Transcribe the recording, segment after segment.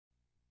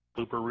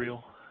blooper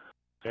reel.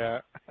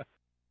 Yeah.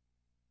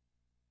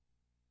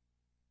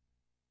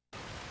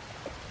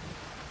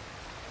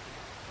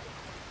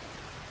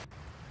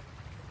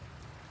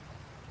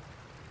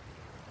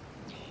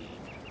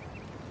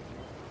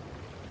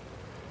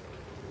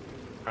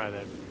 Try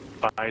that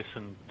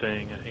bison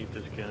thing. I hate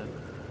this gun.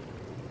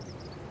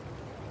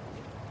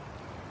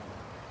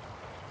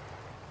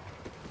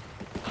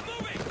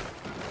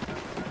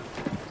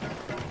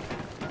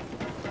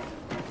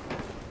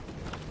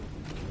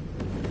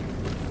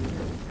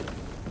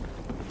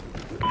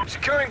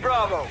 Securing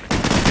Bravo.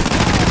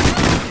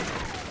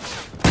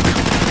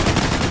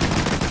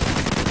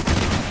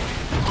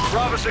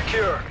 Bravo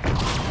secure.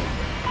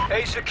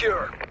 A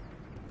secure.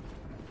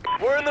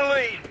 We're in the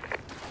lead.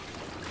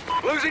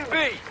 Losing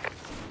B.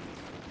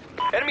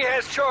 Enemy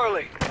has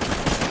Charlie.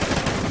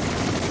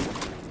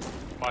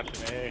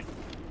 Watching A.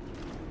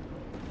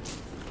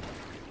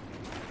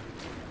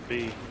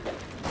 B.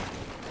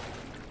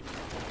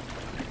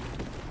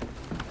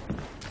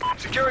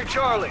 Securing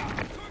Charlie.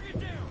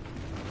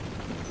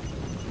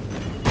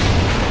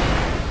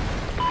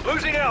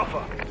 Losing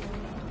Alpha.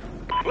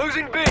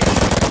 Losing B.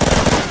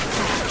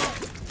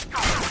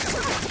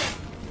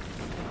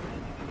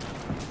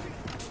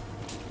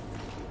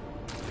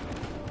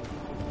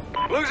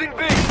 Losing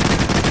B.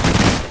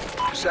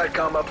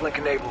 SATCOM uplink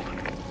enabled.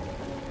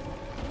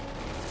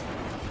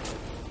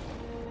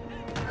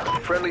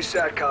 Friendly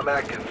SATCOM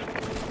active.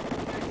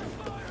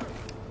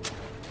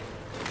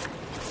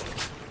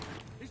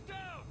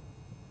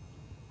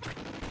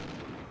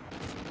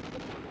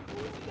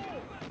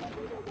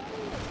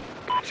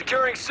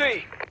 Securing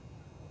C.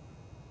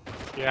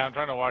 Yeah, I'm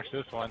trying to watch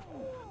this one.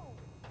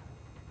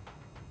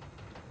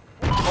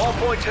 All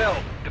points held.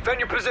 Defend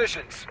your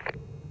positions.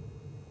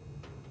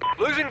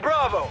 Losing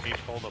Bravo. He's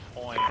hold a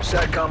point.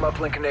 SATCOM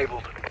uplink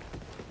enabled.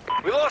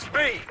 We lost B.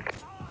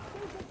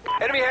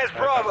 Enemy has That's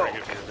Bravo. not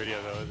very good for your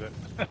video, though, is it?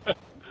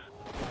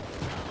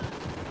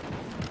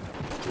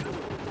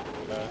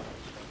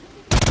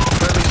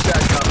 Friendly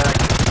SATCOM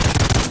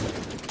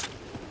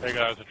active. There you go.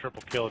 That was a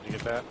triple kill. Did you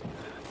get that?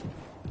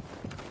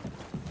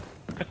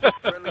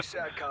 Friendly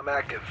SATCOM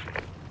active.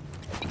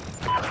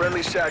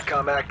 Friendly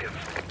SATCOM active.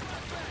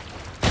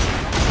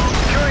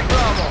 Securing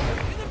Bravo.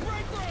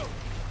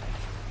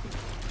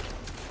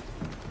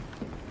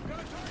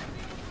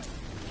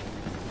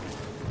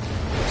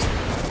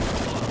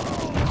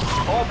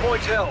 All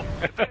points held.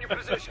 Defend your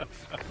positions.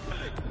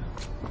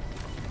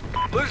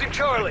 Losing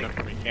Charlie. Going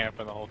to be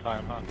camping the whole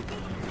time, huh?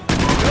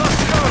 We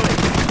lost Charlie.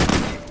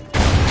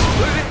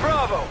 Losing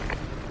Bravo.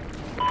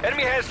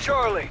 Enemy has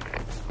Charlie.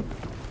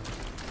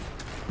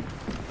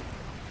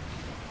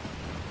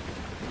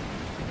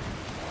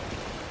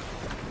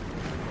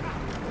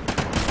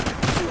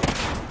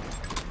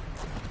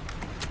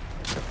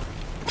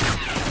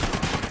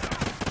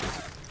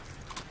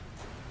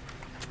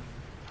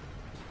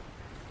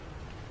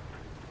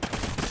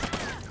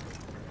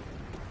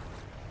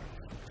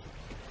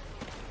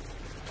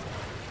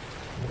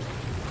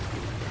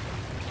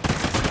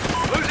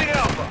 Losing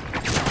Alpha.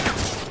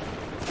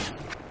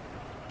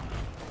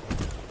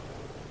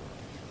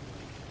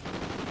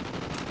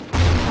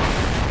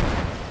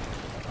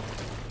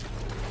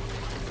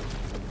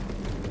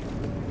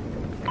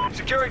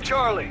 Securing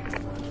Charlie.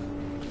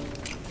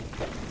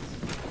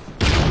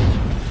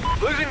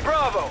 Losing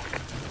Bravo.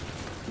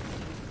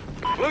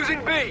 Losing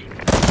B.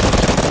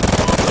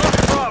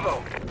 Lost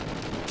Bravo.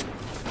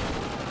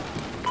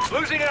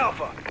 Losing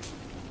Alpha.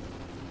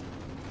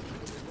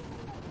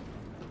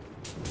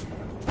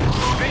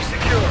 B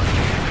secure.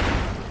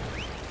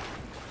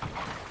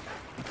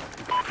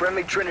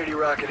 Friendly Trinity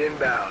rocket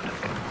inbound.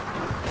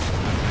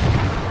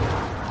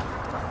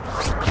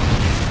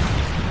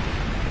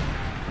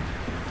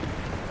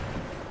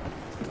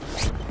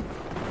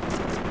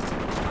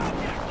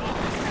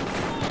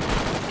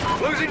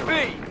 Losing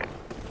B.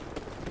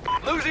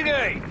 Losing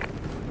A.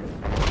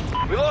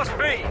 We lost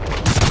B.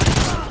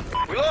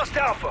 We lost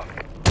Alpha.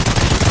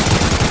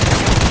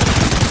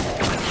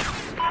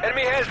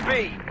 Enemy has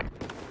B.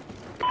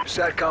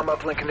 SATCOM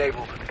uplink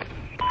enabled.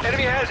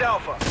 Enemy has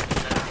Alpha.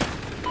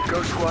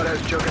 Ghost Squad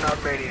has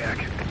Juggernaut Maniac.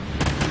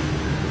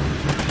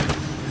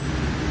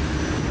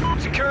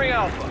 Securing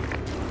Alpha.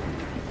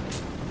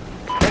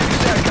 Enemy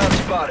SATCOM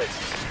spotted.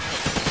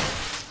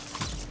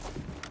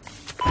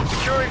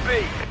 Securing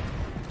B.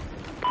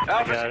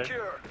 Alpha got it.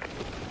 secure.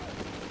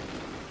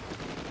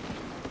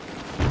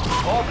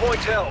 All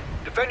points held.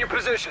 Defend your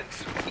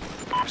positions.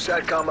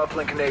 SATCOM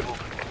uplink enabled.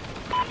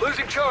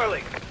 Losing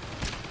Charlie.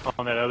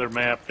 On that other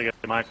map, they got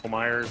Michael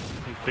Myers.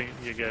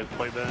 You guys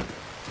played that?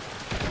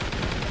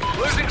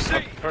 Losing C.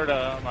 I've heard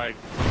like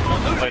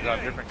played on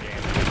different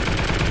games.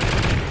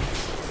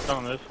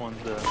 On this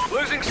one's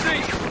Losing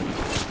C.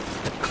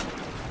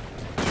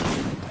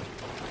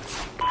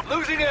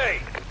 Losing A.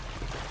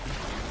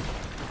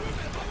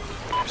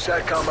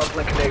 SATCOM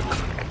uplink enabled.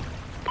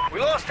 We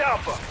lost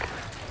Alpha.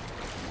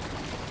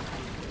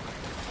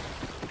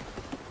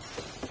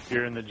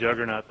 you're in the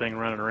Juggernaut thing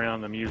running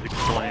around, the music's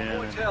All playing.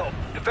 points And held.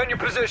 Defend your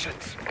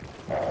positions.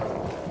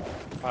 Oh,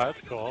 that's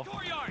cool.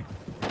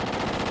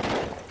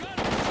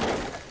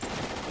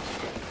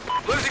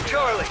 Losing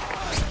Charlie.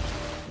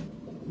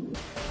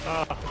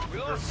 Ah, We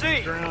lost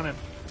C. drowning.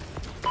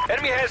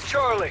 Enemy has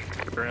Charlie.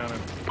 Drowning.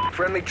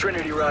 Friendly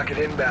Trinity rocket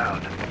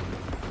inbound.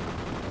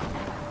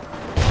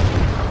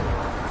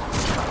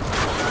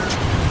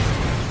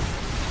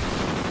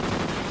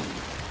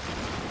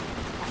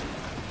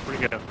 Where'd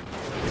he go?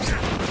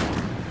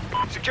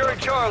 Securing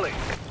Charlie.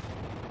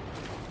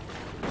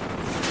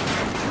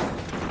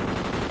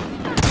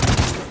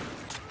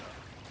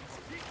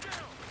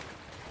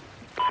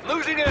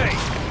 Losing A.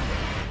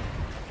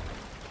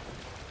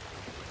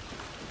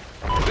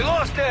 We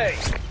lost A.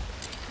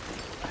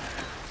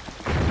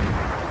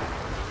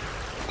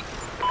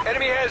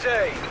 Enemy has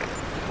A.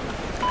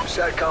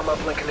 SATCOM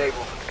uplink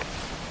enabled.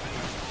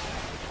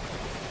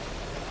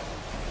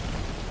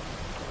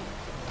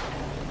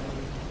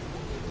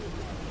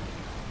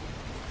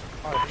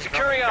 Oh,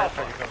 Securing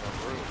Alpha.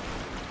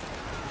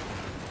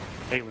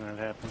 Hate when that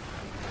happens.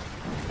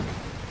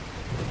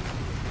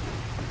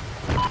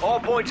 All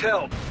points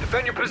held.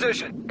 Defend your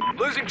position.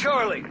 Losing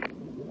Charlie.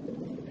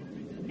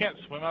 You can't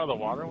swim out of the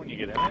water when you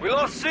get in it. We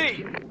lost C.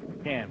 You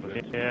can, but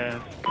it's Yeah,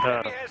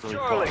 Enemy has really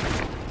Charlie.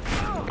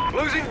 far.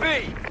 Losing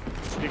B.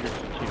 figures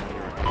to you.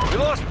 We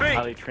lost B.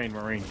 Highly trained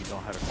Marines, you know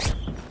how to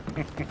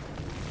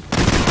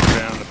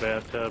Down the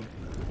bathtub.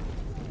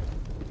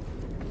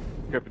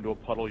 grip into a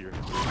puddle. You're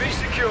B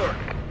secure.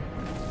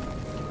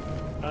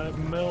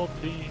 I'm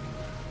melting.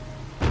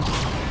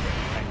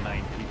 behind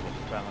 9 people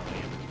silently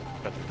and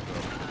cut the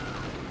throat.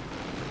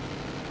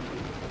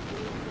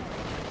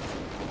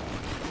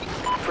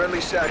 Friendly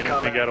He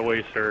SATCOM. got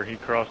away, sir. He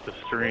crossed the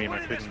stream. I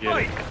couldn't get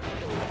it.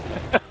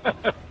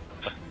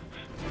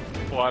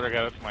 Water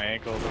got up to my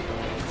ankles.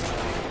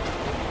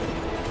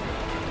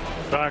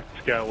 Socks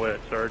got wet,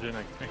 Sergeant.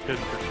 I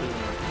couldn't pursue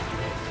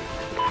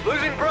him.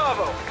 Losing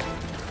Bravo.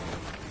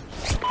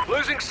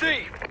 Losing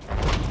C.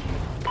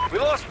 We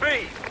lost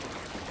B.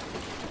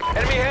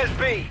 Enemy has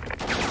B.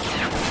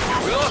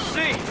 We lost C.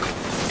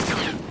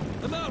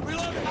 I'm out,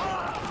 reload.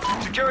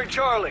 Securing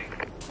Charlie.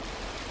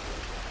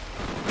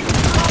 B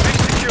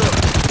secure.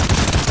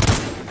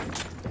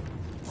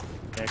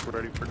 Neck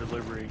ready for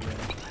delivery again.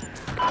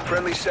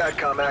 Friendly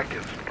SATCOM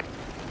active.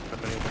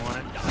 Somebody want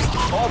it?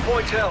 All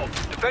points held.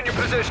 Defend your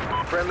position.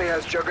 Friendly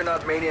has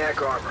Juggernaut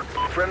Maniac armor.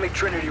 Friendly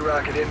Trinity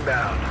rocket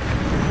inbound.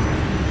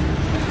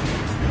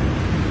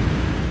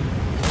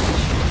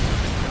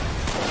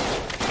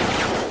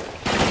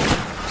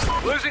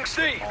 Losing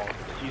C.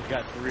 She's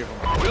got 3 of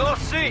them. We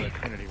lost C.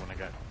 Trinity when I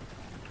got.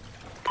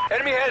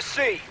 Enemy has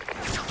C.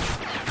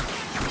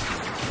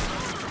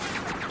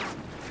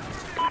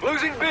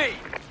 Losing B.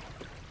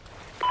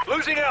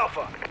 Losing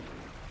Alpha.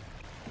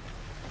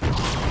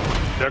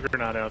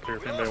 Juggernaut out there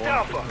if anybody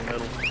wants it in the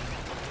middle.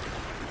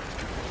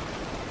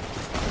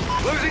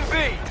 Losing B.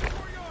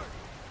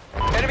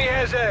 Enemy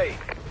has A.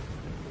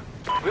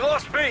 We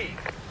lost B.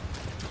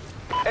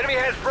 Enemy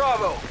has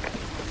Bravo.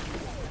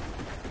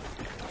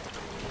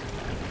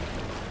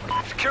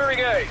 Securing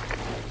A.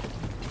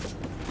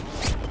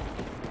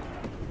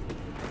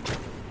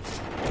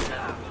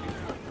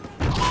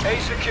 A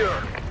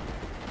secure.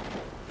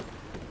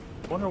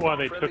 Wonder why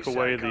they Friendly took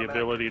away the SATCOM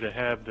ability to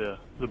have the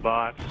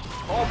bots.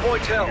 All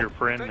points held. Your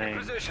friend Defend your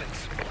name.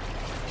 positions.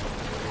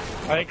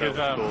 I think That it's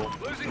was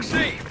cool. Losing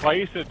C. well, I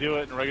used to do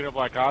it in regular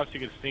Black Ops. You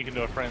could sneak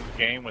into a friend's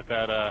game with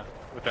that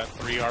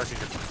 3 arc as your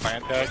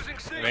clan tag,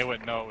 and they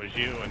wouldn't know it was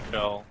you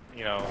until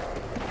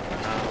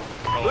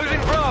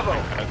Losing Bravo.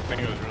 I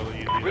think it was really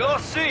easy. We to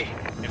lost C.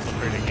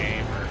 infiltrate a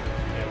game.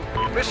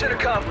 Mission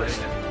accomplished.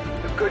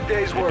 A good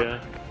day's work. Yeah.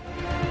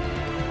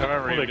 I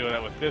remember Well, even doing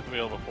that with Fifth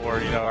Wheel before.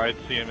 I'd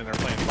see him in there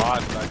playing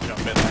bots, and I'd jump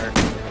in there,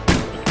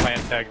 with clan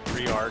tag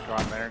 3 arc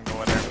on there, and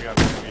go in there and pick out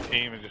the enemy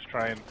team and just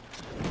try and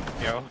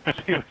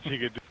see what you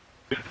could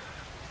do.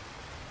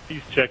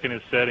 He's checking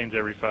his settings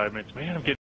every 5 minutes. Man, I'm getting